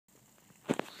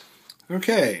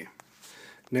Okay,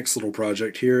 next little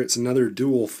project here. It's another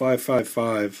dual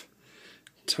 555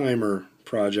 timer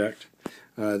project.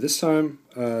 This time,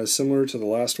 similar to the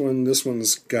last one, this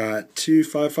one's got two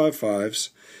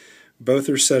 555s. Both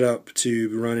are set up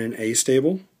to run in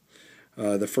A-stable.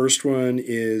 The first one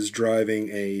is driving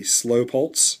a slow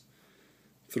pulse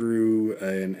through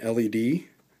an LED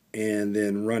and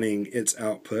then running its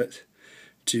output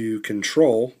to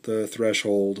control the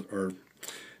threshold, or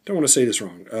don't want to say this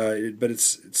wrong, but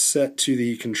it's set to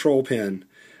the control pin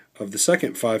of the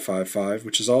second 555,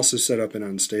 which is also set up in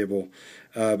unstable,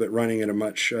 but running at a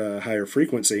much higher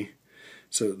frequency.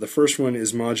 So the first one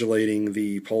is modulating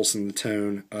the pulse and the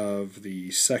tone of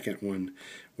the second one,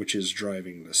 which is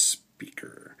driving the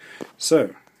speaker.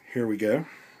 So here we go.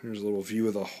 Here's a little view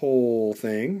of the whole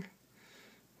thing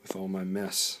with all my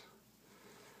mess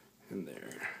in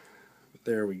there. But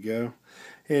there we go.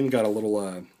 And got a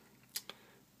little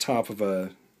top of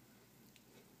a,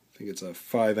 I think it's a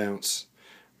 5-ounce,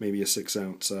 maybe a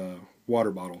 6-ounce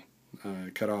water bottle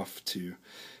cut off to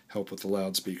help with the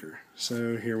loudspeaker.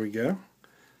 So here we go.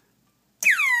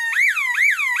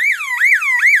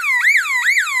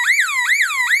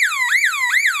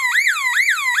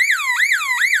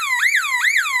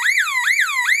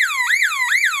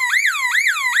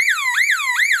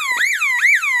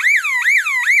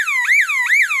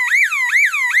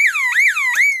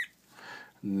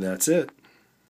 That's it.